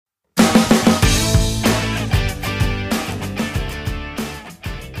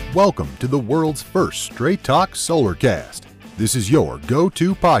Welcome to the world's first Straight Talk Solarcast. This is your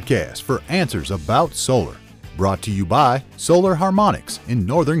go-to podcast for answers about solar. Brought to you by Solar Harmonics in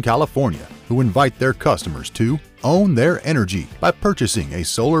Northern California, who invite their customers to own their energy by purchasing a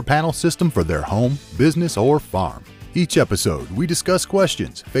solar panel system for their home, business, or farm. Each episode, we discuss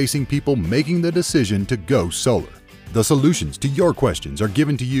questions facing people making the decision to go solar. The solutions to your questions are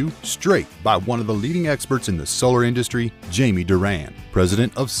given to you straight by one of the leading experts in the solar industry, Jamie Duran,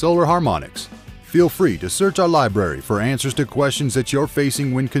 president of Solar Harmonics. Feel free to search our library for answers to questions that you're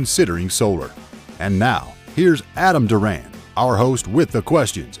facing when considering solar. And now, here's Adam Duran, our host with the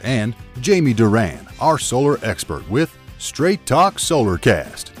questions, and Jamie Duran, our solar expert with Straight Talk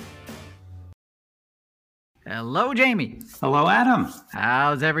Solarcast. Hello, Jamie. Hello, Adam.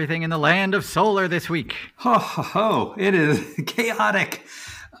 How's everything in the land of solar this week? It is chaotic.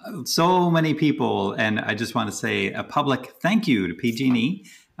 So many people, and I just want to say a public thank you to PG&E,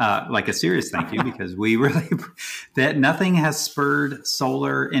 like a serious thank you, because we really, that nothing has spurred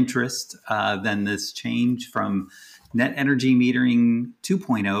solar interest than this change from net energy metering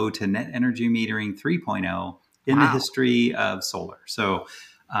 2.0 to net energy metering 3.0 in the history of solar. So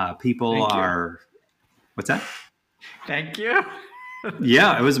people are... What's that? Thank you.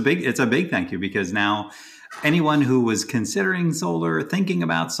 Yeah, it's a big thank you, because now anyone who was considering solar, thinking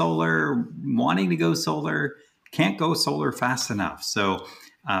about solar, wanting to go solar, can't go solar fast enough. So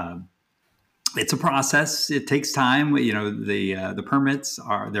it's a process. It takes time. You know, the permits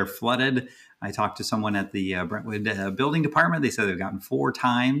they're flooded. I talked to someone at the Brentwood building department. They said they've gotten 4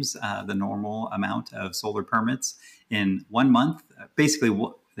 times the normal amount of solar permits in 1 month. Basically,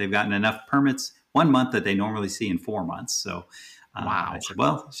 they've gotten enough permits 1 month that they normally see in 4 months. So I said,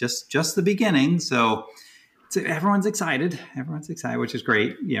 well, it's just the beginning. So everyone's excited. Everyone's excited, which is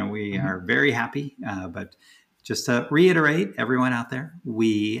great. You know, we are very happy. But just to reiterate, everyone out there,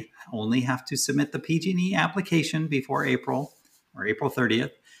 we only have to submit the PG&E application before April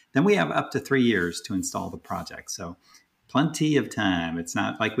 30th. Then we have up to 3 years to install the project. So plenty of time. It's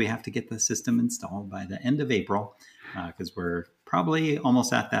not like we have to get the system installed by the end of April, because we're probably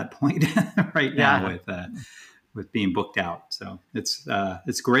almost at that point right now with being booked out. So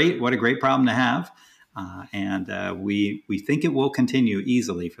it's great. What a great problem to have. And we think it will continue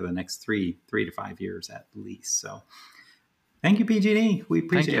easily for the next 3 to 5 years at least. So thank you, PG&E. We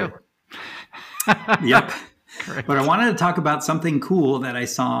appreciate it. Yep. Great. But I wanted to talk about something cool that I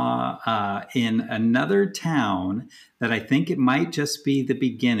saw in another town that I think it might just be the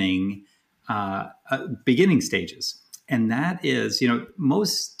beginning stages. And that is, you know,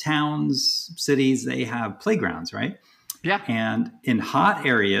 most towns, cities, they have playgrounds, right? Yeah. And in hot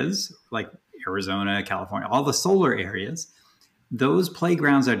areas like Arizona, California, all the solar areas, those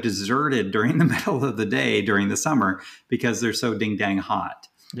playgrounds are deserted during the middle of the day during the summer because they're so ding dang hot.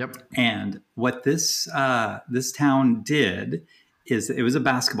 Yep. And what this town did is, it was a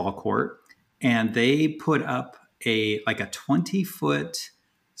basketball court, and they put up a 20-foot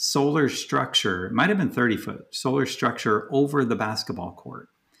solar structure. It might have been 30-foot solar structure over the basketball court,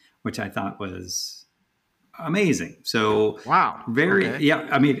 which I thought was amazing. So wow, yeah.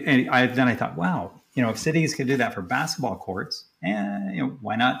 I mean, and then I thought, wow, you know, if cities could do that for basketball courts, and you know,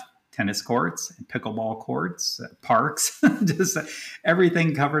 why not tennis courts and pickleball courts, parks, just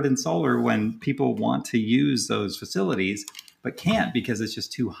everything covered in solar when people want to use those facilities, but can't because it's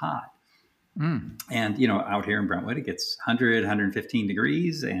just too hot. And, you know, out here in Brentwood, it gets 100, 115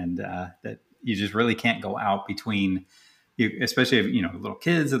 degrees, and that you just really can't go out between you, especially if, you know, little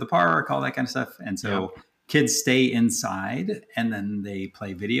kids at the park, all that kind of stuff. And so kids stay inside, and then they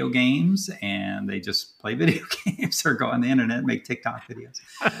play video games, and they just play video games or go on the internet and make TikTok videos.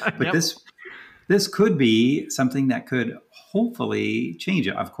 But this could be something that could hopefully change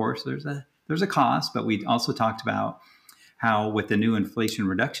it. Of course, there's a cost, but we also talked about how with the new Inflation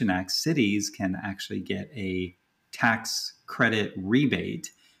Reduction Act, cities can actually get a tax credit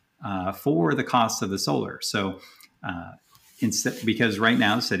rebate for the cost of the solar. So because right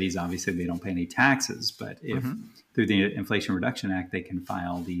now cities, obviously they don't pay any taxes, but if through the Inflation Reduction Act, they can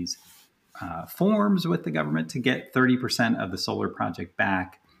file these forms with the government to get 30% of the solar project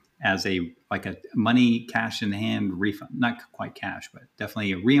back as a money cash in hand refund, not quite cash, but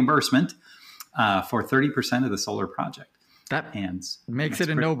definitely a reimbursement for 30% of the solar project. That makes it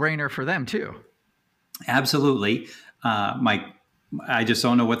a no-brainer for them too. Absolutely. I just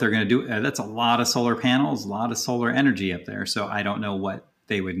don't know what they're going to do. That's a lot of solar panels, a lot of solar energy up there. So I don't know what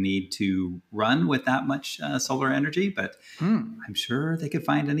they would need to run with that much solar energy, but I'm sure they could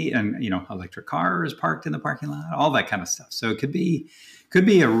find and, you know, electric cars parked in the parking lot, all that kind of stuff. So it could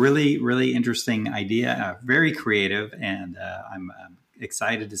be a really, really interesting idea, very creative. And I'm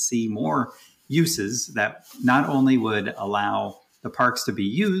excited to see more uses that not only would allow the parks to be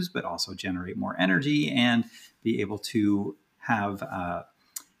used, but also generate more energy and be able to have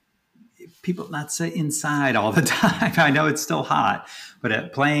people not sit inside all the time. I know it's still hot,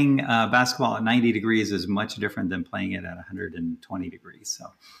 but playing basketball at 90 degrees is much different than playing it at 120 degrees. So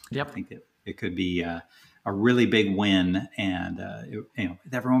I think it could be a really big win. And,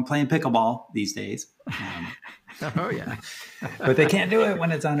 with everyone playing pickleball these days. Oh, yeah. But they can't do it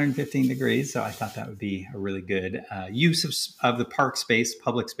when it's 115 degrees. So I thought that would be a really good use of the park space,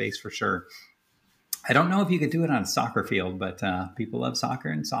 public space for sure. I don't know if you could do it on a soccer field, but people love soccer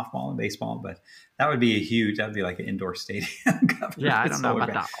and softball and baseball. But that would be that'd be like an indoor stadium. Yeah, I don't know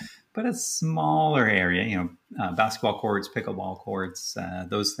about that. But a smaller area, basketball courts, pickleball courts,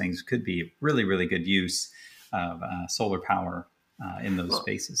 those things could be really, really good use of solar power in those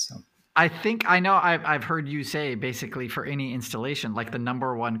spaces. So I think I know I've heard you say basically for any installation, like the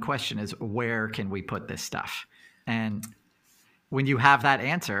number one question is where can we put this stuff? And when you have that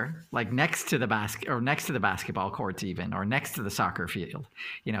answer, like next to the basketball courts, even, or next to the soccer field,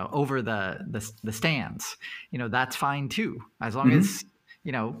 over the stands, that's fine too, as long as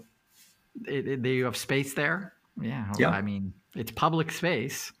you have space there. Yeah, I mean, it's public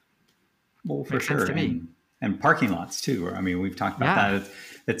space. Well, for sure, to me. And parking lots too. I mean, we've talked about that.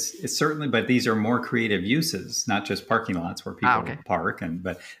 It's certainly, but these are more creative uses, not just parking lots where people park.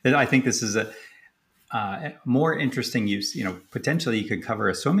 But I think this is a more interesting use. Potentially you could cover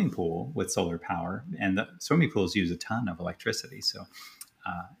a swimming pool with solar power, and the swimming pools use a ton of electricity. So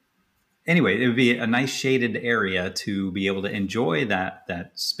anyway, it would be a nice shaded area to be able to enjoy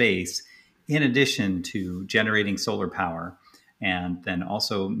that space in addition to generating solar power, and then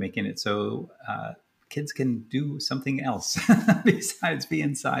also making it so kids can do something else besides be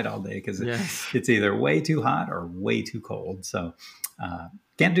inside all day, because it's either way too hot or way too cold. So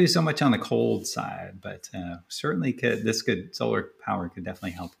can't do so much on the cold side, but certainly solar power could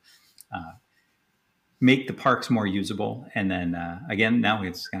definitely help make the parks more usable. And then again, now we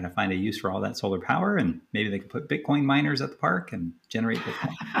just got to find a use for all that solar power, and maybe they could put Bitcoin miners at the park and generate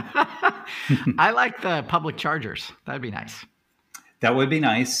Bitcoin. I like the public chargers. That'd be nice. That would be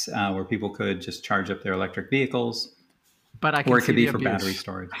nice, where people could just charge up their electric vehicles. But or it could be for battery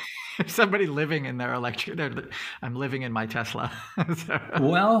storage. Somebody living in their electric, I'm living in my Tesla. So.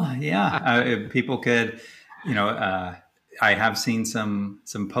 Well, yeah, people could, I have seen some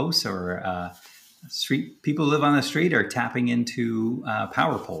posts or people who live on the street are tapping into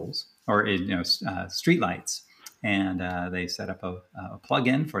power poles or street lights, and they set up a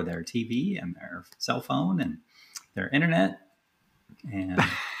plug-in for their TV and their cell phone and their internet. And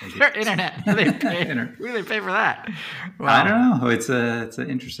their internet. Who do they pay for that? Wow. I don't know. It's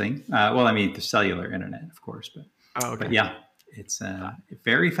interesting. Well, I mean, the cellular internet, of course, but but yeah, it's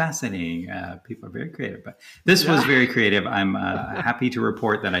very fascinating. People are very creative, but this was very creative. I'm happy to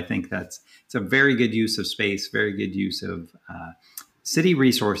report that I think it's a very good use of space, very good use of city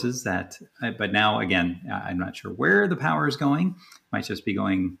resources. But now again, I'm not sure where the power is going. Might just be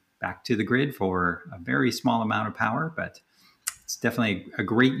going back to the grid for a very small amount of power, but it's definitely a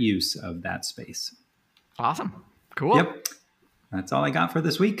great use of that space. Awesome. Cool. Yep. That's all I got for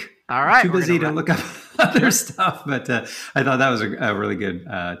this week. All right. Too busy to look up other stuff, but I thought that was a really good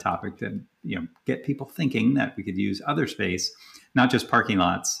topic to get people thinking that we could use other space, not just parking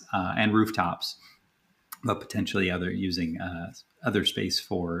lots and rooftops, but potentially using other space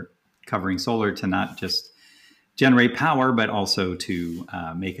for covering solar to not just generate power, but also to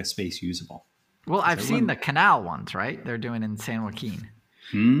make a space usable. Well, I've seen the canal ones, right? They're doing in San Joaquin.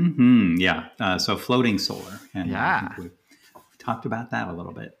 Yeah. So floating solar. And I think we've talked about that a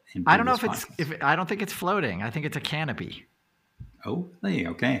little bit. I don't know I don't think it's floating. I think it's a canopy. Oh,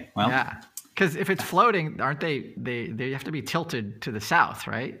 okay. Well, yeah. Because if it's floating, aren't they have to be tilted to the south,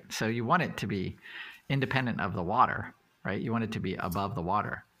 right? So you want it to be independent of the water, right? You want it to be above the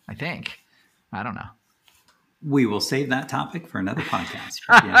water, I think. I don't know. We will save that topic for another podcast.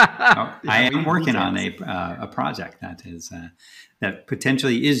 I am working on a project that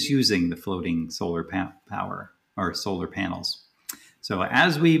potentially is using the floating solar power or solar panels. So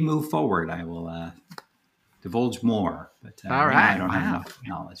as we move forward, I will divulge more. But all right, I don't have enough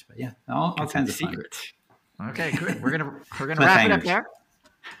knowledge. But yeah, all kinds of secrets. Okay, good. We're gonna wrap it up there.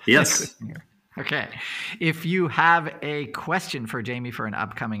 Yes. Okay. If you have a question for Jamie for an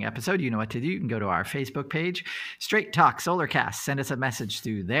upcoming episode, you know what to do. You can go to our Facebook page, Straight Talk Solarcast. Send us a message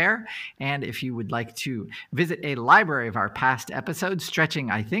through there. And if you would like to visit a library of our past episodes,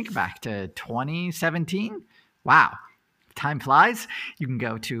 stretching, I think, back to 2017. Wow. Time flies. You can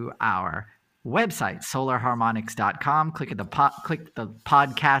go to our website, solarharmonics.com. Click the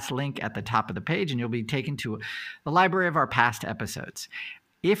podcast link at the top of the page, and you'll be taken to the library of our past episodes.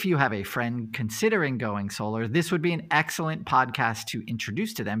 If you have a friend considering going solar, this would be an excellent podcast to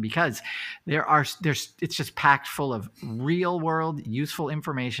introduce to them, because it's just packed full of real world useful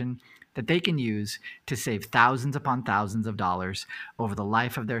information that they can use to save thousands upon thousands of dollars over the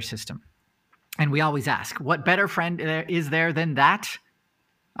life of their system. And we always ask, what better friend is there than that?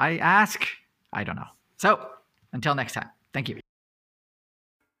 I ask, I don't know. So until next time, thank you.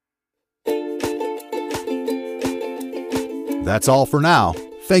 That's all for now.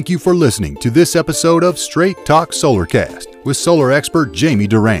 Thank you for listening to this episode of Straight Talk Solarcast with solar expert Jamie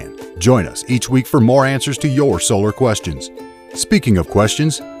Duran. Join us each week for more answers to your solar questions. Speaking of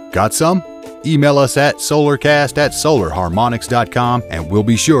questions, got some? Email us at solarcast@solarharmonics.com and we'll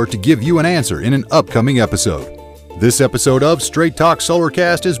be sure to give you an answer in an upcoming episode. This episode of Straight Talk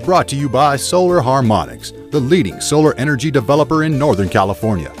Solarcast is brought to you by Solar Harmonics, the leading solar energy developer in Northern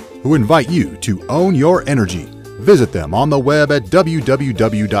California, who invite you to own your energy. Visit them on the web at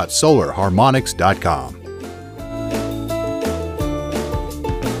www.solarharmonics.com.